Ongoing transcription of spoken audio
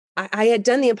I had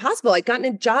done the impossible. I'd gotten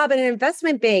a job at an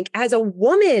investment bank as a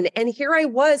woman. And here I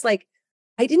was like,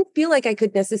 I didn't feel like I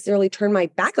could necessarily turn my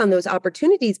back on those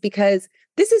opportunities because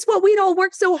this is what we'd all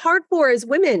worked so hard for as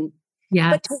women.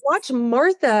 Yeah. But to watch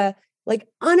Martha like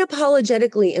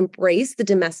unapologetically embrace the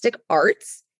domestic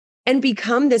arts and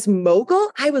become this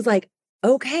mogul, I was like,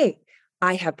 okay,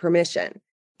 I have permission.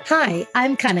 Hi,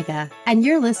 I'm Kanika, and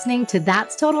you're listening to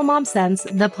That's Total Mom Sense,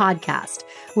 the podcast,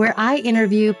 where I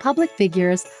interview public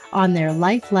figures on their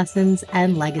life lessons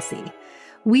and legacy.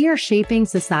 We are shaping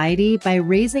society by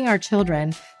raising our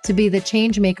children to be the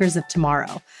change makers of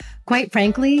tomorrow. Quite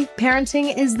frankly,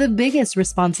 parenting is the biggest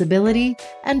responsibility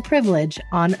and privilege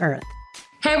on earth.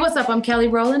 Hey, what's up? I'm Kelly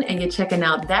Rowland, and you're checking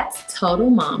out That's Total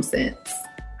Mom Sense.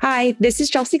 Hi, this is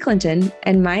Chelsea Clinton,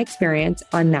 and my experience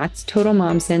on That's Total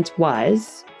Mom Sense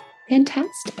was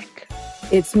fantastic.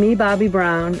 It's me, Bobby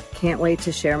Brown. Can't wait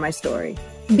to share my story.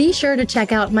 Be sure to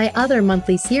check out my other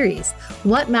monthly series,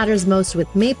 What Matters Most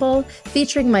with Maple,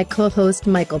 featuring my co-host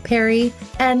Michael Perry,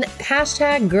 and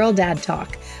hashtag Girl Dad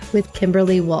Talk with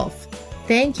Kimberly Wolf.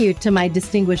 Thank you to my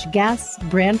distinguished guests,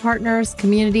 brand partners,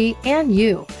 community, and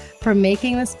you for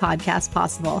making this podcast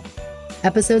possible.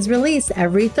 Episodes release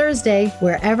every Thursday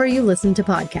wherever you listen to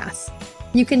podcasts.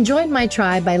 You can join my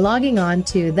tribe by logging on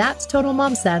to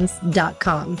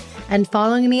thatstotalmomsense.com and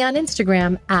following me on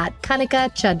Instagram at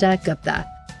Kanika Chadda Gupta.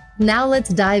 Now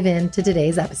let's dive into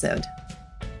today's episode.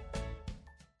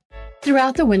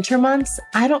 Throughout the winter months,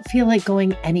 I don't feel like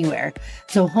going anywhere,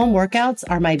 so home workouts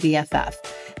are my BFF.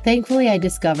 Thankfully, I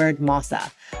discovered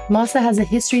Mossa. Mossa has a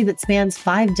history that spans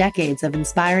 5 decades of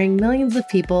inspiring millions of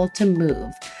people to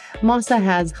move. Mossa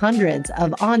has hundreds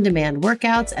of on-demand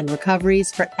workouts and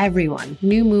recoveries for everyone,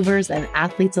 new movers and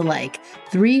athletes alike,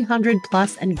 300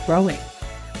 plus and growing.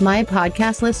 My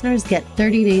podcast listeners get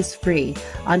 30 days free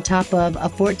on top of a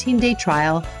 14-day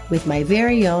trial with my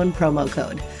very own promo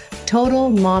code, Total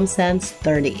Mom Sense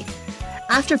 30.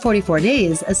 After 44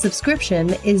 days, a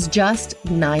subscription is just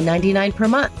 $9.99 per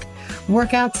month.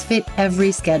 Workouts fit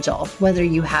every schedule, whether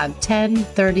you have 10,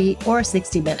 30, or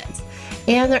 60 minutes.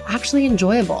 And they're actually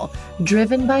enjoyable,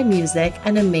 driven by music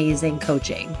and amazing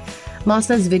coaching.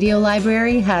 Mossa's video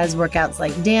library has workouts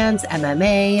like dance,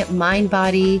 MMA, mind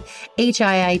body,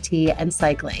 HIIT, and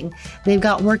cycling. They've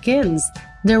got work-ins.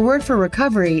 Their word for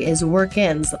recovery is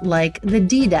work-ins, like the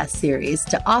D-Death series,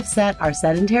 to offset our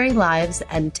sedentary lives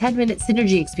and 10-minute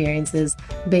synergy experiences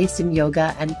based in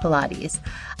yoga and Pilates.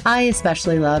 I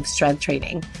especially love strength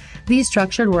training. These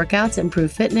structured workouts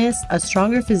improve fitness, a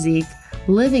stronger physique,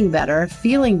 living better,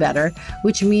 feeling better,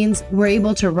 which means we're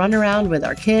able to run around with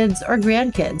our kids or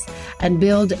grandkids and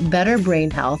build better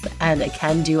brain health and a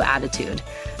can-do attitude.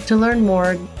 To learn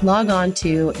more, log on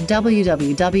to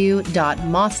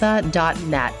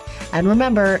www.mossa.net. And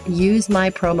remember, use my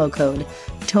promo code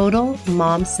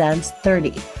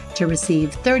TOTALMOMSENSE30 to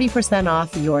receive 30%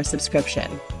 off your subscription.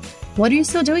 What are you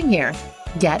still doing here?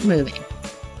 Get moving.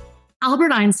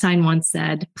 Albert Einstein once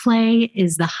said, play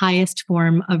is the highest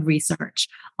form of research.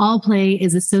 All play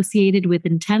is associated with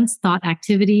intense thought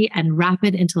activity and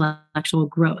rapid intellectual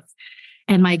growth.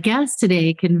 And my guest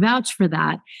today can vouch for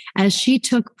that, as she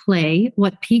took play,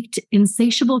 what piqued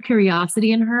insatiable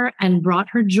curiosity in her and brought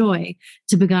her joy,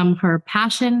 to become her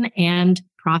passion and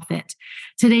profit.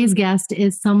 Today's guest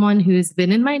is someone who's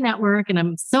been in my network, and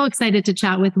I'm so excited to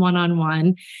chat with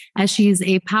one-on-one, as she's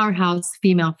a powerhouse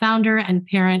female founder and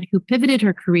parent who pivoted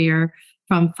her career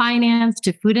from finance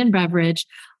to food and beverage,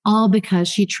 all because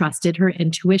she trusted her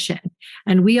intuition.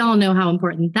 And we all know how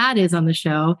important that is on the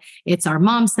show. It's our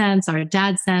mom sense, our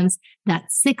dad sense,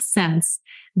 that sixth sense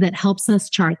that helps us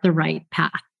chart the right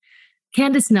path.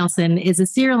 Candace Nelson is a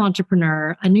serial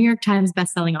entrepreneur, a New York Times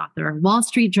bestselling author, Wall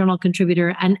Street Journal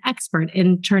contributor, and expert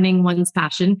in turning one's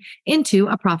passion into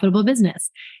a profitable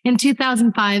business. In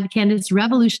 2005, Candace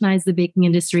revolutionized the baking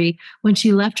industry when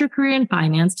she left her career in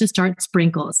finance to start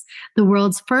Sprinkles, the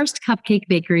world's first cupcake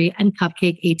bakery and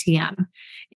cupcake ATM.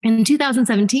 In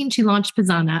 2017, she launched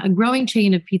Pizzana, a growing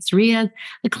chain of pizzerias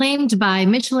acclaimed by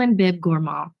Michelin Bib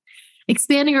Gourmand.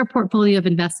 Expanding her portfolio of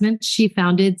investments, she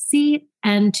founded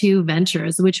CN2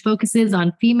 Ventures, which focuses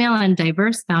on female and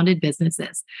diverse founded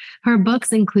businesses. Her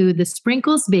books include the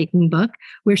Sprinkles Baking Book,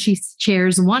 where she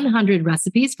shares 100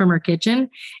 recipes from her kitchen,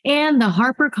 and the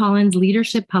HarperCollins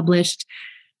leadership published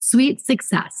Sweet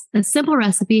Success, a simple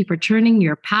recipe for turning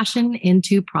your passion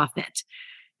into profit.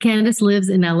 Candace lives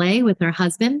in LA with her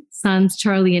husband, sons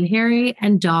Charlie and Harry,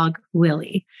 and dog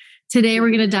Willie. Today, we're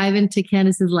going to dive into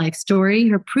Candace's life story,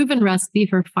 her proven recipe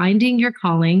for finding your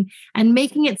calling and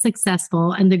making it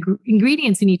successful, and the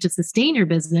ingredients you need to sustain your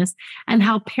business, and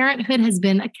how parenthood has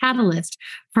been a catalyst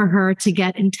for her to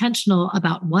get intentional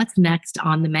about what's next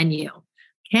on the menu.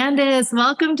 Candace,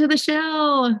 welcome to the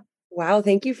show. Wow,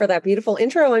 thank you for that beautiful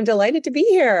intro. I'm delighted to be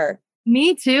here.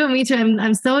 Me too.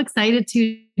 I'm so excited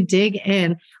to dig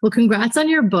in. Well, congrats on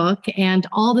your book and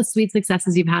all the sweet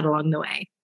successes you've had along the way.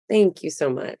 Thank you so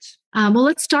much. Well,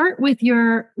 let's start with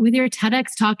your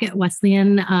TEDx talk at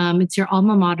Wesleyan. It's your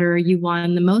alma mater. You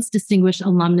won the Most Distinguished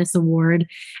Alumnus Award,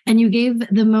 and you gave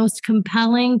the most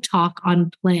compelling talk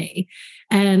on play.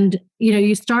 And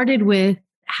you started with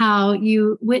how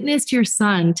you witnessed your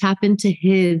son tap into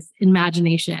his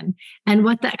imagination and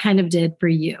what that kind of did for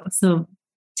you. So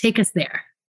take us there.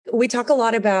 We talk a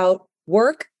lot about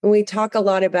work, and we talk a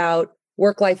lot about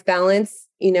work-life balance,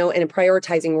 and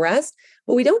prioritizing rest.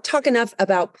 But we don't talk enough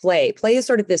about play. Play is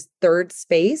sort of this third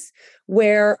space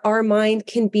where our mind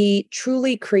can be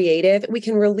truly creative. We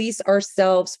can release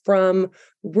ourselves from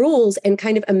rules and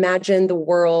kind of imagine the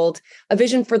world, a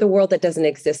vision for the world that doesn't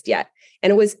exist yet.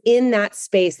 And it was in that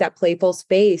space, that playful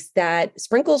space, that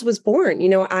Sprinkles was born.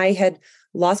 I had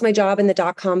lost my job in the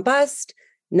dot-com bust.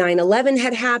 9/11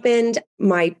 had happened.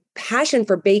 My passion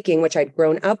for baking, which I'd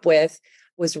grown up with,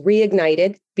 was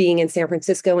reignited being in San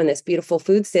Francisco in this beautiful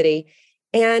food city.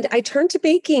 And I turned to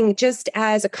baking just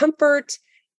as a comfort,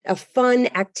 a fun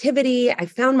activity. I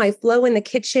found my flow in the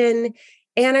kitchen,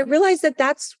 and I realized that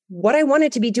that's what I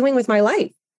wanted to be doing with my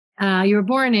life. You were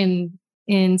born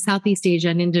in Southeast Asia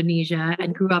and Indonesia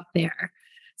and grew up there.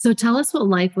 So tell us what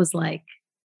life was like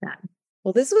then.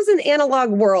 Well, this was an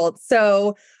analog world.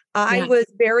 So I was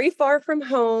very far from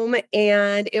home,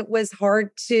 and it was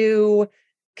hard to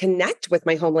connect with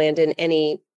my homeland in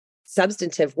any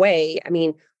substantive way. I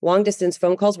mean, long distance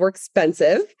phone calls were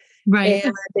expensive, right?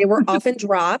 And they were often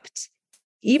dropped.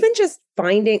 Even just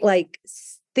finding like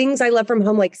things I love from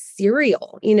home, like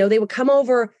cereal, they would come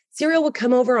over, cereal would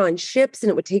come over on ships, and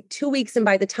it would take 2 weeks. And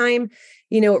by the time,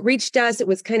 it reached us, it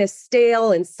was kind of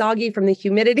stale and soggy from the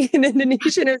humidity in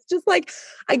Indonesia. And it's just like,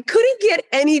 I couldn't get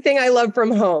anything I loved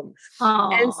from home.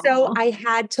 Aww. And so I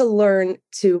had to learn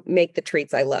to make the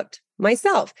treats I loved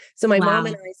myself. So my mom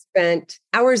and I spent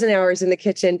hours and hours in the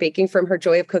kitchen baking from her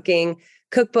Joy of Cooking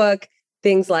cookbook,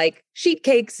 things like sheet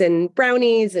cakes and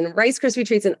brownies and Rice Krispie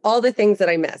treats and all the things that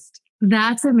I missed.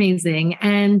 That's amazing.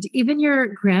 And even your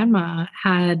grandma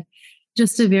had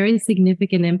just a very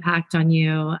significant impact on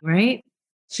you, right?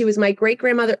 She was my great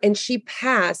grandmother, and she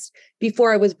passed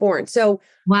before I was born. So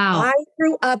I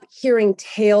grew up hearing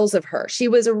tales of her. She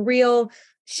was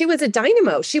a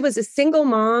dynamo. She was a single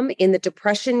mom in the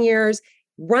Depression years,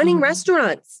 running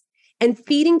restaurants and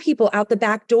feeding people out the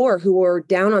back door who were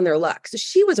down on their luck. So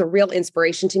she was a real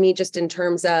inspiration to me, just in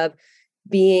terms of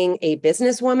being a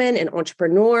businesswoman, an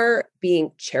entrepreneur,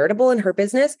 being charitable in her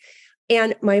business.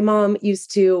 And my mom used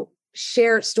to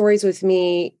share stories with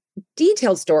me,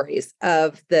 detailed stories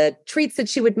of the treats that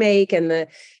she would make and the,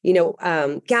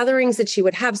 gatherings that she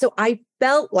would have. So I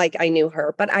felt like I knew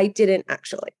her, but I didn't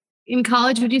actually. In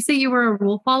college, would you say you were a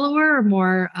rule follower or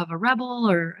more of a rebel,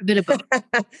 or a bit of both?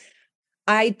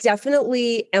 I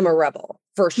definitely am a rebel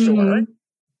for sure,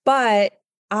 but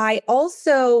I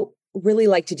also really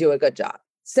like to do a good job.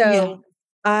 So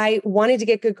I wanted to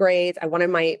get good grades. I wanted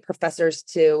my professors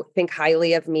to think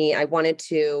highly of me. I wanted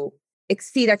to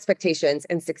exceed expectations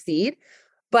and succeed.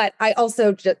 But I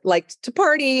also just liked to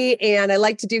party, and I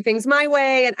like to do things my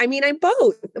way. And I mean, I'm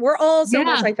both. We're all so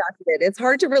multifaceted. It's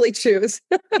hard to really choose.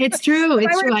 It's true.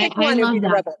 It's true. I love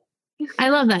that. I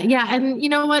love that. Yeah. And you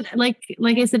know what? Like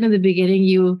I said in the beginning,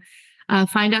 you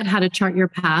find out how to chart your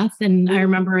path. And I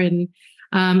remember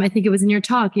I think it was in your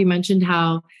talk, you mentioned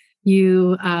how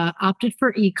you opted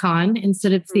for econ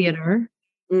instead of theater.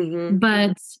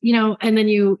 But, and then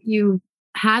you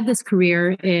had this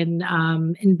career in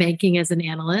banking as an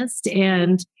analyst,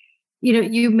 and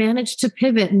you managed to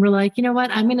pivot and were like, you know what,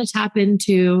 I'm going to tap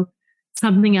into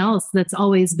something else that's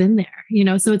always been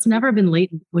there, so it's never been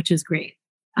latent, which is great.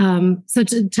 So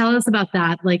to tell us about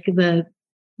that, like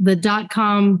the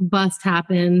dot-com bust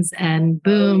happens and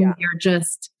boom,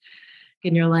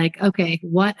 you're like, okay,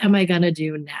 what am I going to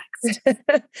do next?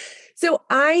 So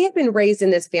I have been raised in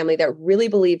this family that really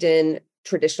believed in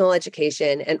traditional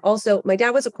education. And also my dad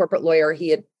was a corporate lawyer. He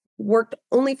had worked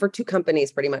only for 2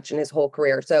 companies pretty much in his whole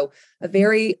career. So a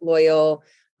very loyal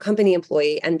company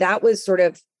employee. And that was sort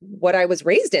of what I was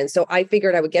raised in. So I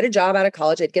figured I would get a job out of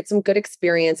college. I'd get some good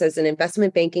experience as an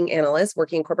investment banking analyst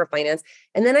working in corporate finance.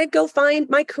 And then I'd go find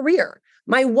my career,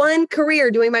 my one career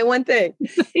doing my one thing.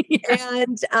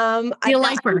 And be a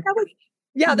lifer.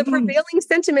 Yeah, the prevailing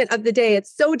sentiment of the day.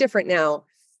 It's so different now.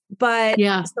 But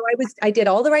Yeah. so I did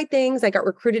all the right things. I got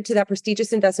recruited to that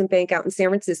prestigious investment bank out in San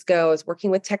Francisco. I was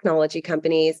working with technology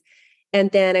companies.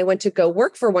 And then I went to go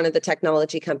work for one of the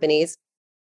technology companies.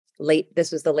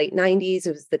 This was the late 90s.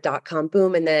 It was the dot-com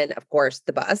boom. And then, of course,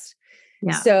 the bust.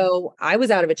 Yeah. So I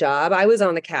was out of a job. I was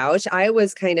on the couch. I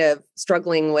was kind of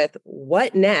struggling with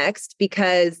what next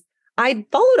because I'd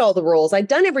followed all the rules. I'd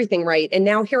done everything right. And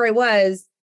now here I was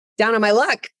down on my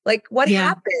luck. Like, what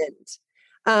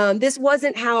happened? This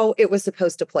wasn't how it was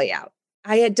supposed to play out.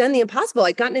 I had done the impossible.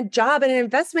 I'd gotten a job at an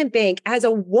investment bank as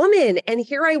a woman. And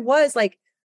here I was like,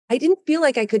 I didn't feel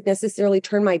like I could necessarily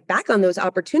turn my back on those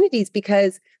opportunities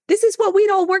because this is what we'd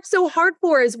all worked so hard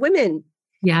for as women.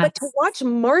 Yeah. But to watch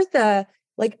Martha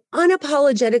like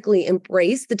unapologetically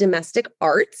embrace the domestic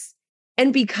arts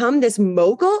and become this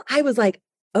mogul, I was like,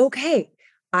 okay,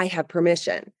 I have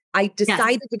permission. I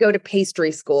decided to go to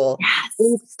pastry school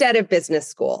instead of business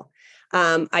school.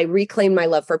 I reclaimed my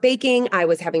love for baking. I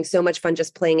was having so much fun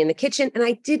just playing in the kitchen. And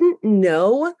I didn't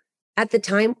know at the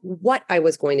time what I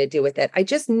was going to do with it. I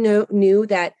just knew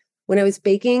that when I was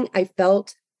baking, I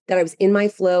felt that I was in my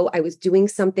flow. I was doing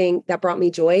something that brought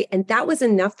me joy. And that was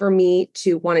enough for me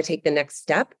to want to take the next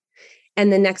step.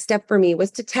 And the next step for me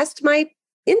was to test my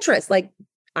interest. Like,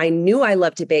 I knew I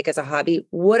loved to bake as a hobby.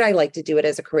 Would I like to do it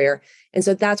as a career? And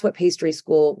so that's what pastry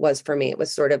school was for me. It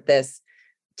was sort of this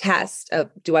test of,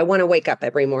 do I want to wake up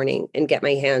every morning and get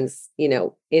my hands,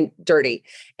 in dirty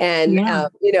and,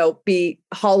 be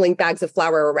hauling bags of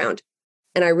flour around?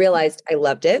 And I realized I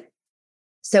loved it.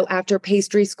 So after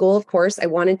pastry school, of course, I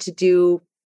wanted to do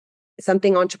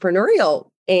something entrepreneurial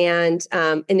and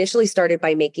initially started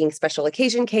by making special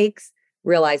occasion cakes.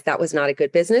 Realized that was not a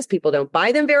good business. People don't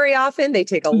buy them very often. They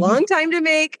take a long time to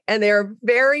make and they're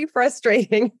very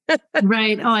frustrating.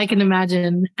 Right. Oh, I can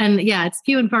imagine. And yeah, it's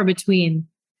few and far between.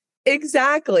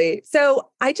 Exactly. So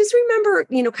I just remember,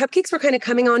 cupcakes were kind of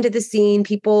coming onto the scene.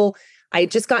 I had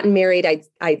just gotten married.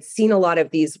 I'd seen a lot of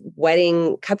these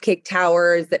wedding cupcake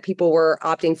towers that people were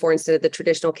opting for instead of the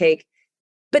traditional cake.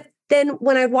 But then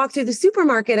when I'd walk through the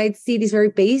supermarket, I'd see these very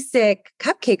basic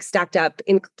cupcakes stacked up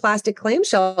in plastic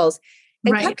clamshells.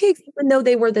 And cupcakes, even though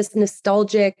they were this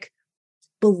nostalgic,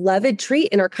 beloved treat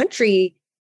in our country,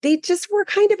 they just were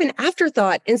kind of an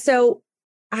afterthought. And so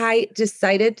I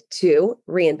decided to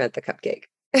reinvent the cupcake.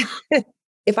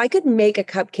 If I could make a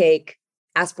cupcake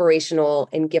aspirational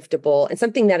and giftable and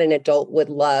something that an adult would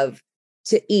love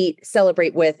to eat,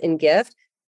 celebrate with, and gift,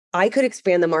 I could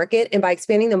expand the market. And by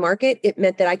expanding the market, it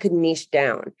meant that I could niche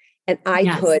down and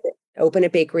I could open a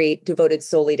bakery devoted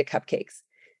solely to cupcakes.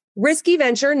 Risky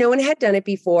venture. No one had done it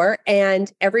before. And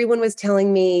everyone was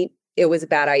telling me it was a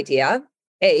bad idea.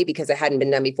 A, because it hadn't been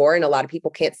done before. And a lot of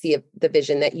people can't see the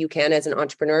vision that you can as an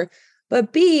entrepreneur.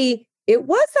 But B, it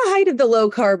was the height of the low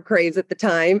carb craze at the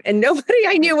time. And nobody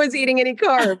I knew was eating any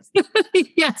carbs.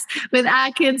 Yes. With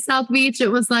Atkins, South Beach, it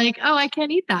was like, oh, I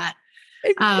can't eat that.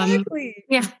 Exactly.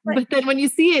 But then when you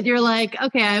see it, you're like,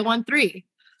 okay, I want 3.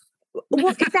 Well,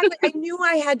 exactly. I knew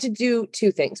I had to do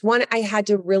 2 things. One, I had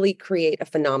to really create a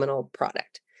phenomenal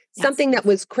product, something that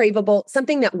was craveable,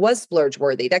 something that was splurge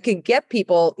worthy, that could get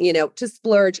people, to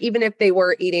splurge, even if they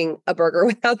were eating a burger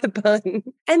without the bun.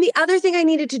 And the other thing I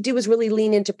needed to do was really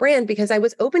lean into brand because I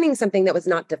was opening something that was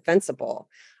not defensible.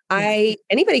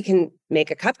 Anybody can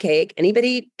make a cupcake.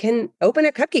 Anybody can open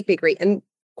a cupcake bakery. And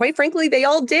quite frankly, they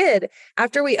all did.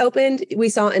 After we opened, we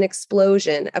saw an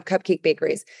explosion of cupcake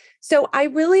bakeries. So I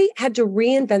really had to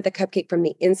reinvent the cupcake from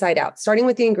the inside out, starting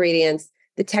with the ingredients,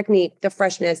 the technique, the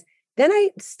freshness. Then I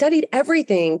studied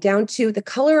everything down to the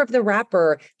color of the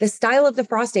wrapper, the style of the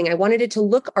frosting. I wanted it to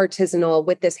look artisanal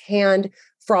with this hand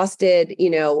frosted,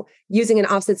 using an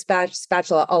offset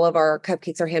spatula. All of our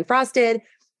cupcakes are hand frosted.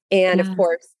 And of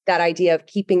course, that idea of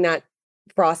keeping that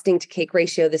frosting to cake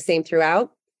ratio the same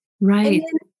throughout. Right. And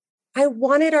then I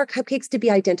wanted our cupcakes to be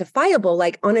identifiable,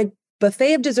 like on a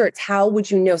buffet of desserts. How would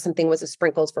you know something was a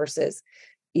sprinkles versus,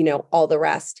 all the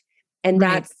rest? And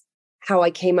that's how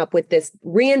I came up with this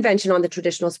reinvention on the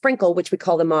traditional sprinkle, which we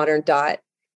call the modern dot.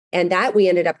 And that we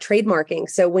ended up trademarking.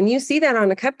 So when you see that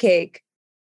on a cupcake,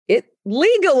 it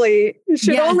legally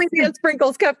should only be a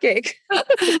sprinkles cupcake.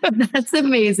 That's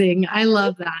amazing. I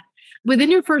love that.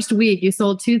 Within your first week, you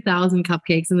sold 2,000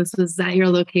 cupcakes, and this was at your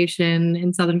location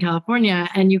in Southern California,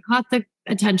 and you caught the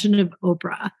attention of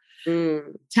Oprah.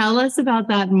 Tell us about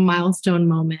that milestone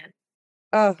moment.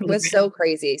 Oh, it was so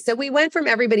crazy. So we went from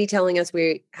everybody telling us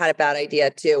we had a bad idea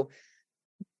to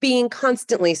being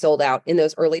constantly sold out in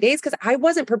those early days because I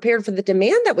wasn't prepared for the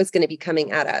demand that was going to be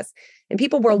coming at us. And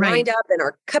people were lined up and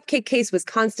our cupcake case was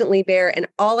constantly bare. And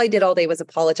all I did all day was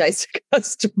apologize to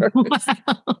customers.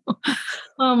 Wow.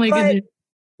 Oh my goodness.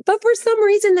 But for some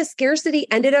reason, the scarcity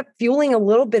ended up fueling a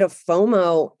little bit of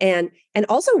FOMO and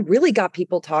also really got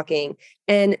people talking.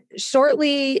 And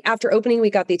shortly after opening,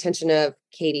 we got the attention of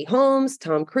Katie Holmes,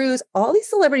 Tom Cruise. All these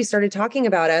celebrities started talking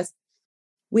about us.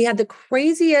 We had the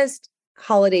craziest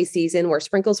holiday season where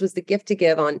sprinkles was the gift to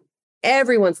give on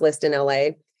everyone's list in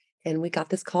LA. And we got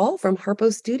this call from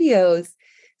Harpo Studios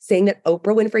saying that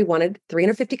Oprah Winfrey wanted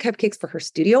 350 cupcakes for her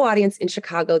studio audience in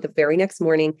Chicago the very next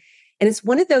morning. And it's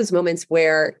one of those moments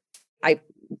where I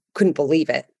couldn't believe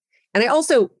it. And I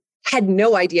also had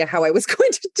no idea how I was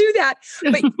going to do that.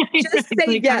 But you just say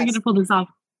like, yes. How are you going to pull this off?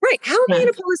 Right. How am I going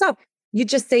to pull this off? You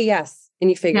just say yes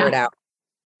and you figure it out.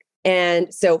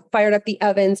 And so fired up the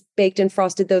ovens, baked and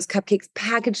frosted those cupcakes,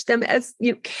 packaged them as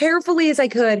carefully as I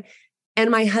could.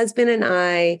 And my husband and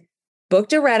I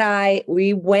booked a red eye.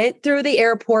 We went through the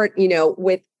airport,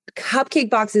 with cupcake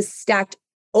boxes stacked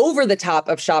over the top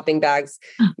of shopping bags,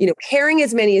 carrying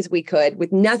as many as we could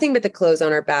with nothing but the clothes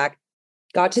on our back,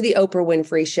 got to the Oprah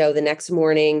Winfrey show the next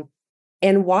morning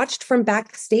and watched from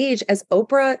backstage as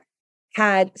Oprah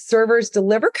had servers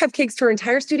deliver cupcakes to her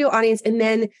entire studio audience and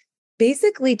then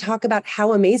basically talk about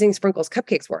how amazing Sprinkles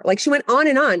cupcakes were. Like she went on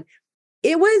and on.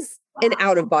 It was an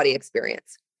out-of-body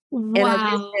experience.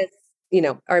 Wow.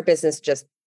 And our business just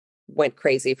went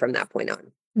crazy from that point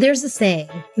on. There's a saying,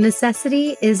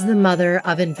 necessity is the mother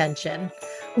of invention.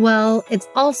 Well, it's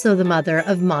also the mother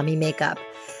of mommy makeup.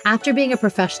 After being a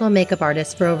professional makeup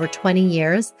artist for over 20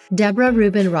 years, Deborah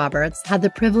Rubin Roberts had the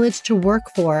privilege to work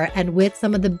for and with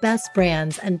some of the best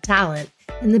brands and talent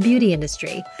in the beauty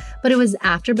industry. But it was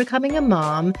after becoming a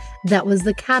mom that was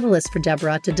the catalyst for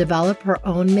Deborah to develop her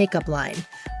own makeup line,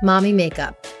 Mommy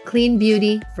Makeup, clean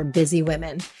beauty for busy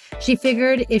women. She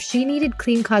figured if she needed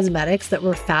clean cosmetics that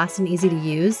were fast and easy to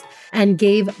use and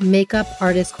gave makeup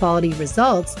artist quality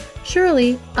results,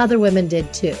 surely other women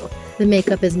did too. The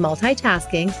makeup is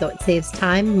multitasking, so it saves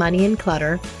time, money, and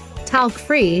clutter,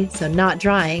 talc-free, so not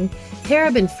drying,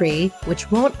 paraben-free, which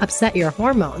won't upset your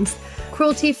hormones,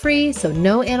 cruelty-free, so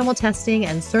no animal testing,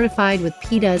 and certified with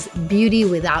PETA's Beauty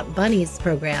Without Bunnies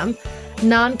program,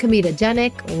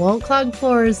 non-comedogenic, won't clog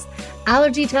pores,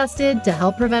 allergy tested to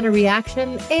help prevent a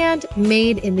reaction, and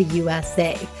made in the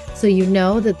USA. So you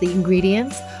know that the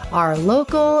ingredients are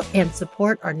local and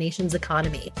support our nation's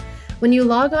economy. When you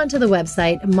log on to the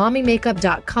website,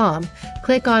 mommymakeup.com,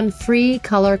 click on free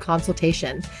color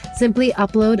consultation. Simply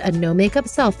upload a no makeup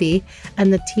selfie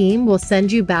and the team will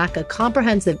send you back a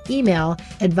comprehensive email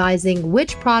advising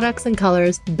which products and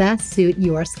colors best suit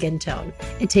your skin tone.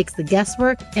 It takes the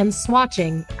guesswork and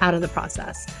swatching out of the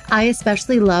process. I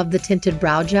especially love the tinted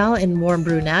brow gel in Warm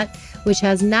Brunette, which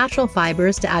has natural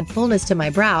fibers to add fullness to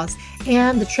my brows,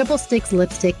 and the Triple Sticks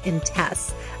lipstick in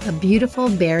Tess, a beautiful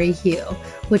berry hue,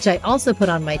 which I also put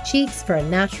on my cheeks for a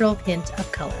natural hint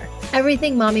of color.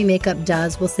 Everything Mommy Makeup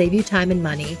does will save you time and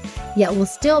money, yet will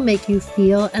still make you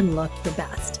feel and look your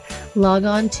best. Log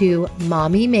on to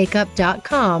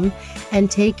mommymakeup.com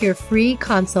and take your free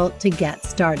consult to get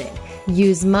started.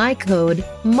 Use my code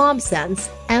MOMSENSE,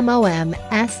 MOMSENSE,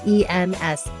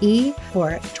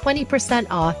 for 20%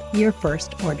 off your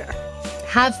first order.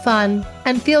 Have fun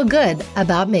and feel good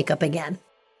about makeup again.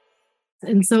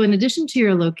 And so in addition to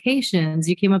your locations,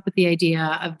 you came up with the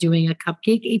idea of doing a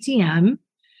cupcake ATM,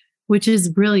 which is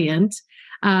brilliant.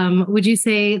 Would you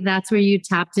say that's where you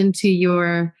tapped into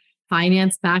your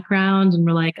finance background and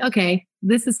were like, okay,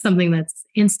 this is something that's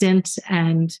instant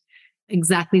and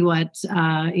exactly what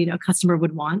a customer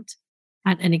would want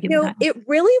at any given time? It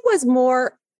really was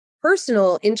more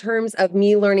personal in terms of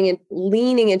me learning and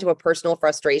leaning into a personal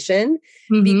frustration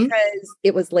because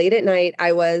it was late at night.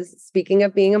 I was, speaking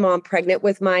of being a mom, pregnant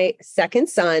with my second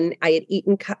son. I had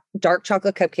eaten dark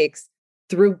chocolate cupcakes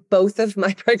through both of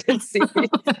my pregnancies. I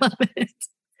love it.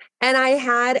 And I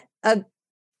had a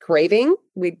craving.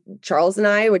 Charles and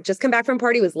I would just come back from a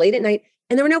party. It was late at night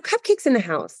and there were no cupcakes in the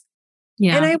house.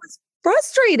 Yeah. And I was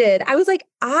frustrated. I was like,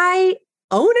 I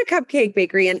own a cupcake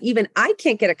bakery and even I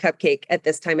can't get a cupcake at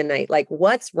this time of night. Like,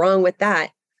 what's wrong with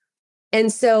that?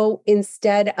 And so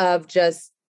instead of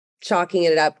just chalking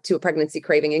it up to a pregnancy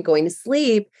craving and going to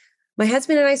sleep, my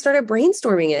husband and I started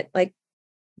brainstorming it. Like,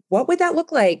 what would that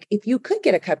look like if you could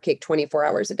get a cupcake 24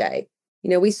 hours a day?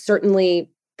 We certainly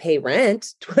pay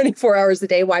rent 24 hours a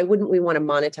day. Why wouldn't we want to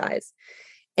monetize?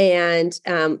 And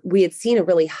we had seen a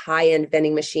really high-end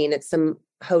vending machine at some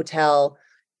hotel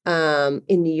in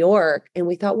New York. And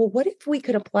we thought, well, what if we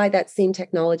could apply that same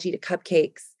technology to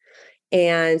cupcakes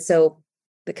And so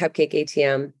the Cupcake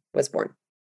ATM was born.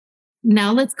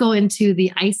 Now let's go into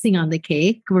the icing on the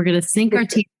cake. We're going to sink our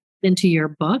teeth into your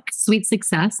book, Sweet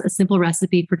Success, a simple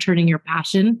recipe for turning your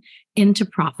passion into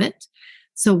profit.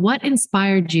 So what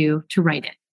inspired you to write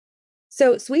it?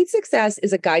 So Sweet Success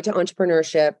is a guide to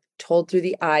entrepreneurship told through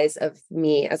the eyes of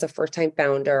me as a first-time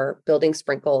founder building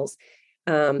Sprinkles.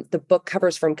 The book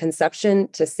covers from conception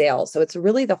to sale. So it's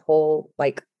really the whole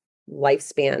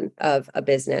lifespan of a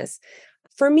business.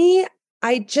 For me,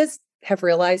 I just have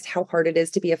realized how hard it is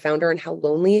to be a founder and how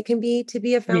lonely it can be to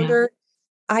be a founder.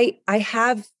 Yeah. I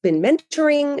have been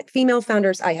mentoring female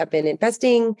founders. I have been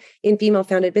investing in female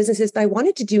founded businesses, but I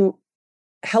wanted to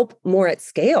help more at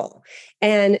scale.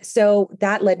 And so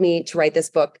that led me to write this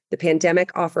book. The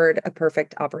pandemic offered a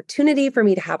perfect opportunity for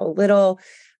me to have a little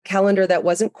calendar that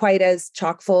wasn't quite as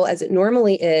chock full as it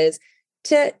normally is,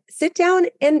 to sit down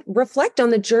and reflect on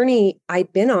the journey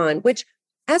I'd been on, which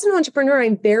as an entrepreneur,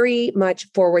 I'm very much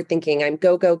forward thinking. I'm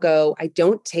go, go, go. I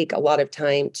don't take a lot of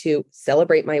time to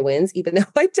celebrate my wins, even though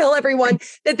I tell everyone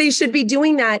that they should be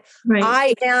doing that. Right.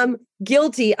 I am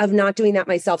guilty of not doing that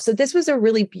myself. So this was a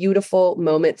really beautiful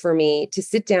moment for me to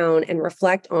sit down and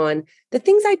reflect on the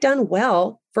things I'd done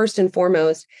well, first and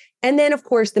foremost. And then, of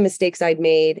course, the mistakes I'd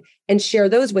made and share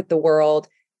those with the world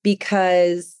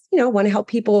because, I want to help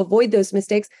people avoid those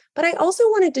mistakes. But I also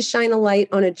wanted to shine a light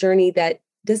on a journey that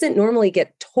doesn't normally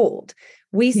get told.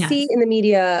 We see in the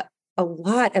media a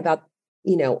lot about,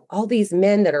 all these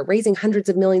men that are raising hundreds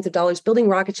of millions of dollars, building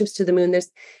rocket ships to the moon. There's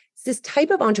this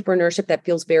type of entrepreneurship that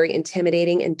feels very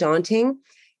intimidating and daunting.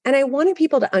 And I wanted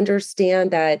people to understand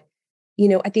that,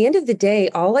 at the end of the day,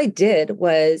 all I did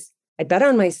was I bet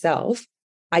on myself.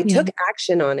 I took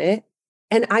action on it,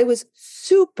 and I was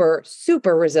super,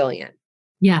 super resilient.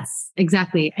 Yes,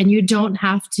 exactly. And you don't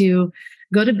have to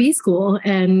go to B school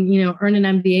and, earn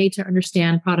an MBA to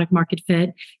understand product market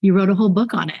fit. You wrote a whole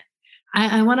book on it.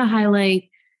 I want to highlight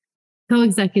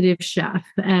co-executive chef.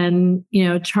 And,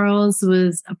 Charles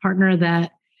was a partner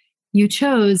that you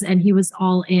chose and he was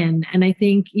all in. And I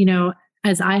think,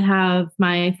 as I have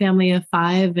my family of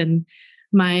 5 and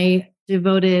my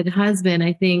devoted husband,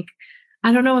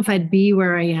 I don't know if I'd be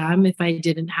where I am if I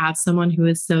didn't have someone who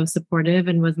was so supportive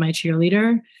and was my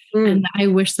cheerleader. And I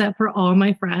wish that for all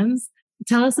my friends.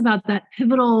 Tell us about that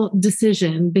pivotal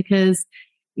decision because,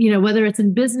 whether it's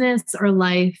in business or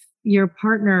life, your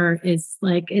partner is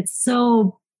it's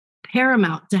so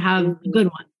paramount to have a good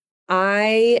one.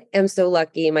 I am so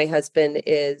lucky. My husband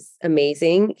is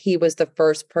amazing. He was the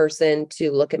first person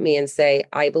to look at me and say,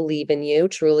 I believe in you,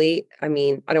 truly. I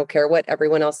don't care what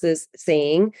everyone else is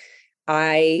saying.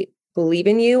 I believe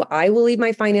in you. I will leave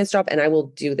my finance job and I will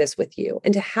do this with you.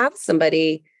 And to have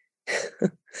somebody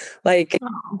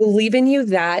believe in you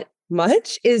that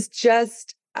much is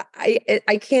just,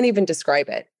 I can't even describe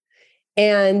it.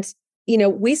 And,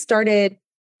 we started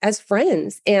as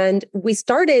friends and we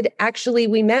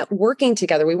met working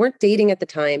together. We weren't dating at the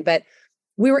time, but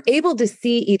we were able to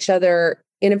see each other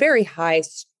in a very high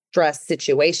stress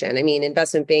situation.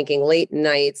 Investment banking, late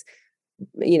nights,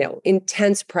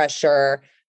 intense pressure.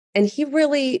 And he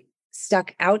really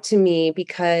stuck out to me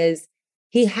because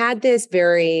he had this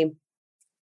very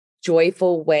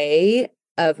joyful way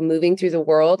of moving through the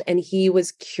world. And he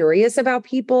was curious about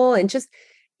people and just,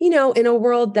 in a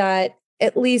world that,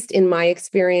 at least in my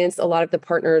experience, a lot of the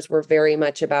partners were very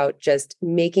much about just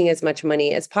making as much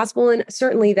money as possible. And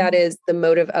certainly that is the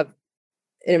motive of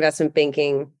an investment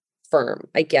banking firm.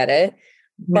 I get it.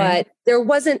 Right. But there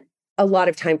wasn't a lot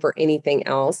of time for anything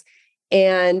else.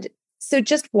 And so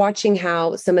just watching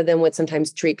how some of them would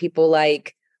sometimes treat people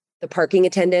like the parking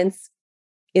attendants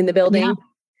in the building. Yeah,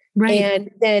 right.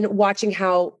 And then watching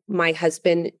how my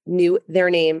husband knew their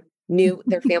name, knew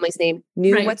their family's name,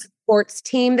 knew what sports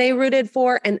team they rooted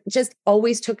for, and just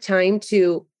always took time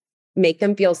to make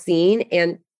them feel seen,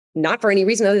 and not for any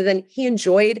reason other than he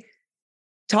enjoyed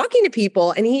talking to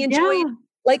people and he enjoyed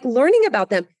learning about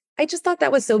them. I just thought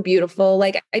that was so beautiful.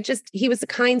 He was a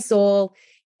kind soul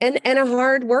and a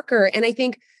hard worker. And I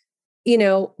think,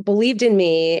 believed in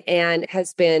me and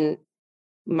has been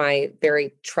my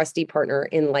very trusty partner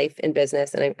in life and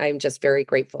business. And I'm just very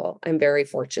grateful. I'm very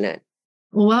fortunate.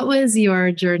 What was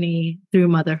your journey through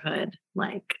motherhood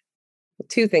like?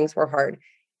 2 things were hard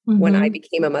when I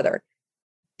became a mother.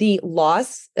 The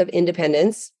loss of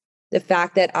independence, the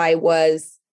fact that I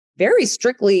was very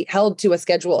strictly held to a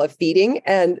schedule of feeding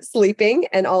and sleeping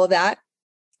and all of that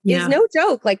is no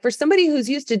joke. For somebody who's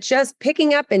used to just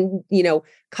picking up and,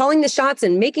 calling the shots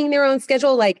and making their own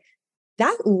schedule,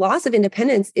 that loss of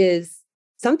independence is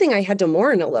something I had to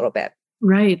mourn a little bit.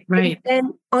 Right. And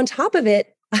then on top of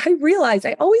it, I realized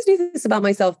I always knew this about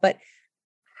myself, but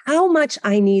how much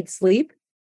I need sleep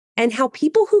and how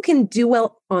people who can do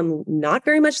well on not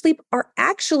very much sleep are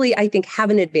actually, I think, have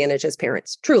an advantage as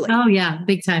parents. Truly. Oh, yeah.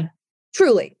 Big time.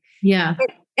 Truly. Yeah.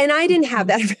 And I didn't have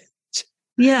that advantage.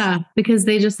 Yeah. Because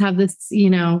they just have this,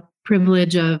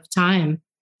 privilege of time.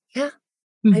 Yeah.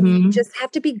 I mean, you just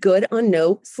have to be good on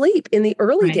no sleep in the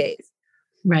early days.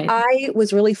 Right. I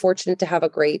was really fortunate to have a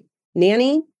great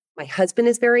nanny. My husband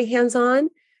is very hands-on,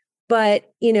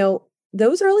 but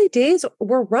those early days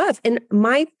were rough. And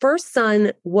my first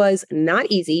son was not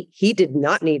easy. He did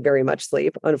not need very much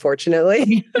sleep,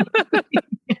 unfortunately.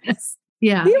 Yes.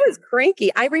 Yeah. He was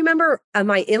cranky. I remember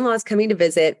my in-laws coming to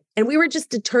visit, and we were just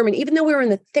determined, even though we were in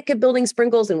the thick of building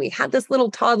sprinkles and we had this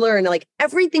little toddler and like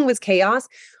everything was chaos,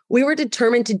 we were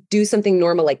determined to do something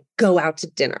normal, like go out to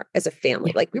dinner as a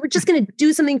family. Like we were just going to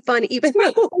do something fun, even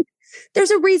though there's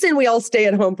a reason we all stay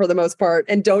at home for the most part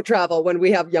and don't travel when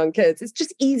we have young kids. It's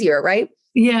just easier, right?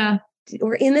 Yeah.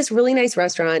 We're in this really nice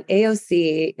restaurant,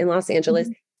 AOC in Los Angeles,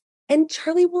 and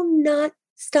Charlie will not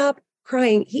stop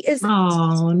crying. He is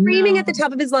screaming at the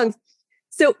top of his lungs.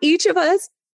 So each of us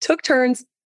took turns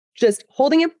just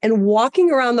holding him and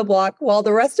walking around the block while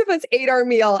the rest of us ate our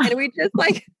meal. And we just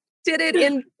did it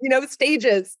in,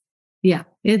 stages. Yeah.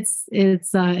 It's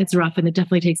rough, and it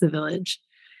definitely takes a village.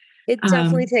 It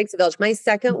definitely takes a village. My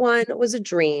second one was a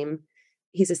dream.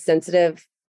 He's a sensitive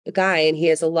guy and he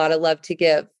has a lot of love to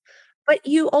give, but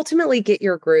you ultimately get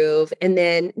your groove. And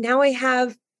then now I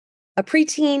have a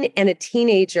preteen and a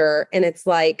teenager. And it's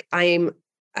like, I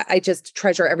just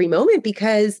treasure every moment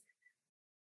because,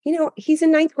 he's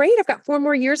in 9th grade. I've got 4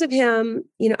 more years of him,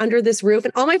 under this roof.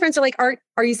 And all my friends are like,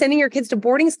 are you sending your kids to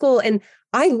boarding school? And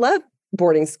I love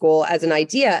boarding school as an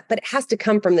idea, but it has to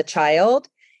come from the child.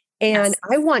 And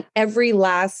I want every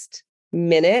last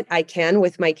minute I can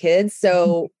with my kids.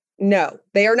 So no,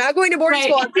 they are not going to boarding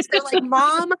school. They're like,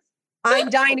 Mom, I'm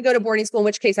dying to go to boarding school, in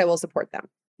which case I will support them.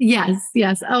 Yes.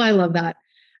 Yes. Oh, I love that.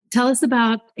 Tell us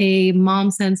about a mom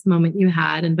sense moment you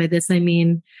had. And by this, I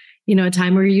mean, a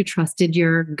time where you trusted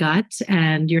your gut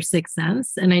and your sixth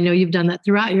sense. And I know you've done that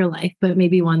throughout your life, but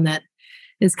maybe one that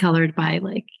is colored by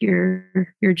like your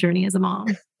journey as a mom.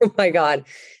 Oh my God.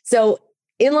 So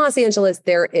in Los Angeles,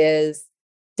 there is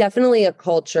definitely a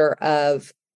culture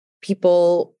of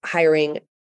people hiring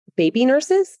baby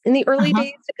nurses in the early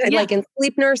days, like in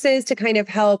sleep nurses to kind of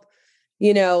help,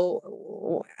 get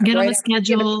on the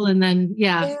schedule and then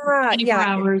 24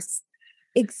 hours.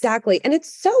 Exactly. And it's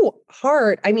so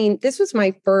hard. I mean, this was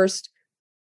my first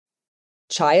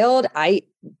child. I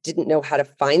didn't know how to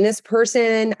find this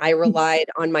person. I relied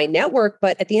on my network,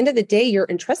 but at the end of the day, you're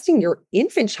entrusting your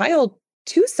infant child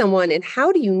to someone. And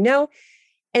how do you know?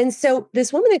 And so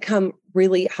this woman had come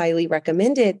really highly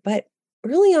recommended, but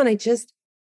early on, I just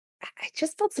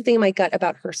felt something in my gut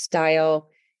about her style.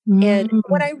 And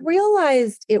what I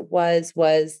realized it was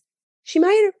she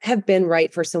might have been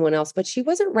right for someone else, but she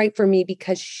wasn't right for me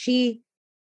because she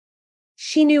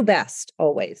knew best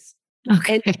always.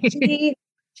 Okay. And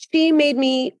she made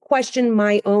me question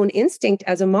my own instinct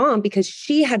as a mom because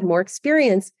she had more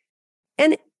experience.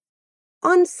 And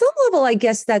on some level, I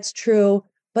guess that's true.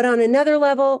 But on another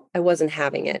level, I wasn't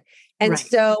having it. And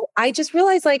so I just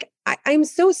realized I'm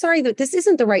so sorry that this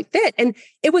isn't the right fit. And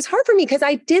it was hard for me because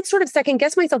I did sort of second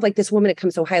guess myself, like this woman had come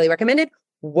so highly recommended.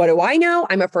 What do I know?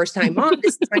 I'm a first time mom.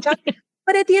 This is my child.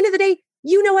 But at the end of the day,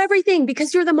 you know everything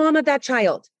because you're the mom of that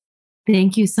child.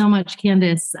 Thank you so much,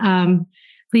 Candace.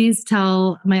 Please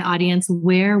tell my audience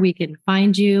where we can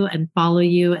find you and follow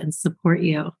you and support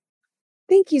you.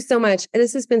 Thank you so much.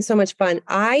 This has been so much fun.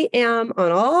 I am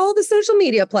on all the social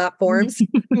media platforms,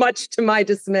 much to my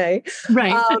dismay.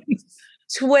 Right.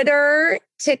 Twitter,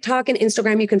 TikTok, and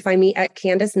Instagram. You can find me at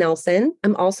Candace Nelson.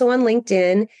 I'm also on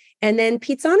LinkedIn. And then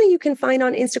Pizzana, you can find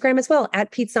on Instagram as well,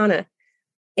 at Pizzana.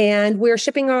 And we're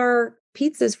shipping our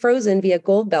pizzas frozen via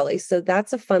Goldbelly. So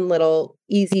that's a fun little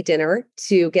easy dinner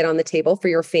to get on the table for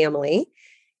your family.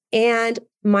 And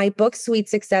my book, Sweet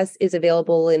Success, is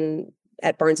available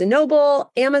at Barnes &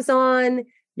 Noble, Amazon,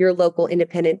 your local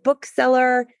independent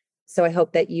bookseller. So I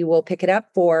hope that you will pick it up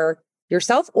for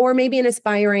yourself or maybe an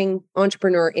aspiring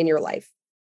entrepreneur in your life.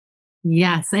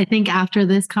 Yes, I think after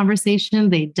this conversation,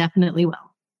 they definitely will.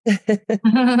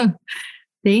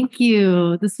 Thank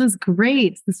you. This was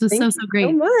great. This was so great.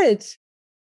 So much.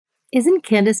 Isn't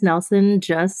Candace Nelson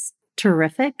just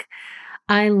terrific?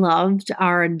 I loved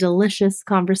our delicious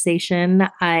conversation.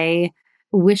 I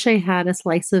wish I had a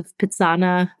slice of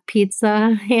Pizzana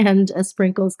pizza and a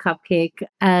Sprinkles cupcake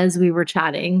as we were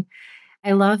chatting.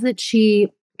 I love that she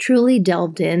truly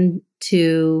delved in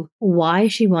to why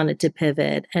she wanted to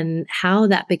pivot and how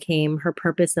that became her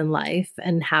purpose in life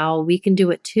and how we can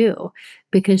do it too,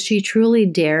 because she truly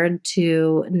dared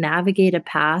to navigate a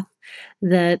path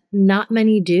that not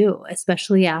many do,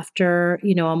 especially after,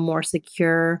 a more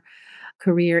secure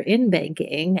career in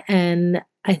banking. And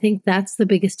I think that's the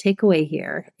biggest takeaway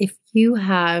here. If you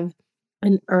have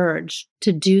an urge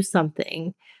to do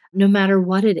something, no matter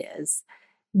what it is,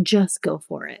 just go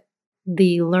for it.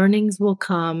 The learnings will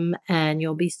come and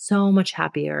you'll be so much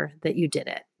happier that you did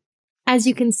it. As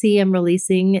you can see, I'm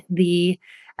releasing the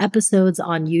episodes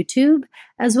on YouTube,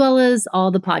 as well as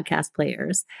all the podcast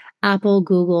players, Apple,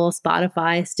 Google,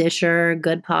 Spotify, Stitcher,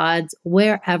 Good Pods,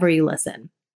 wherever you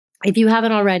listen. If you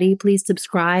haven't already, please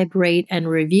subscribe, rate, and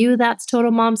review That's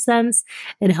Total Mom Sense.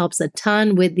 It helps a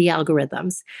ton with the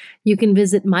algorithms. You can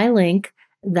visit my link,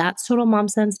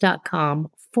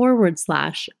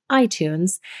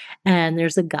 thatstotalmomsense.com/iTunes, and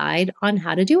there's a guide on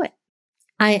how to do it.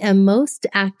 I am most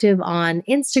active on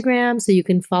Instagram, so you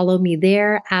can follow me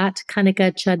there at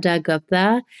Kanika Chadda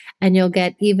Gupta, and you'll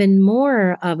get even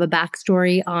more of a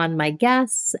backstory on my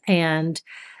guests and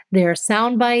their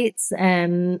sound bites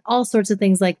and all sorts of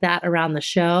things like that around the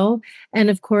show. And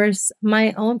of course,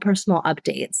 my own personal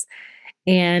updates.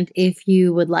 And if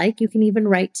you would like, you can even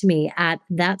write to me at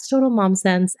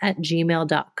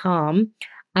thatstotalmomsense@gmail.com.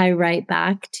 I write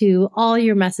back to all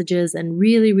your messages and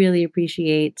really, really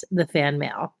appreciate the fan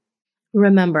mail.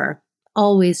 Remember,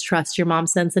 always trust your mom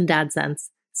sense and dad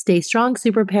sense. Stay strong,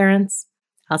 super parents.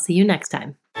 I'll see you next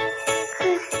time.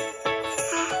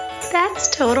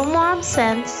 That's Total Mom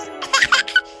Sense.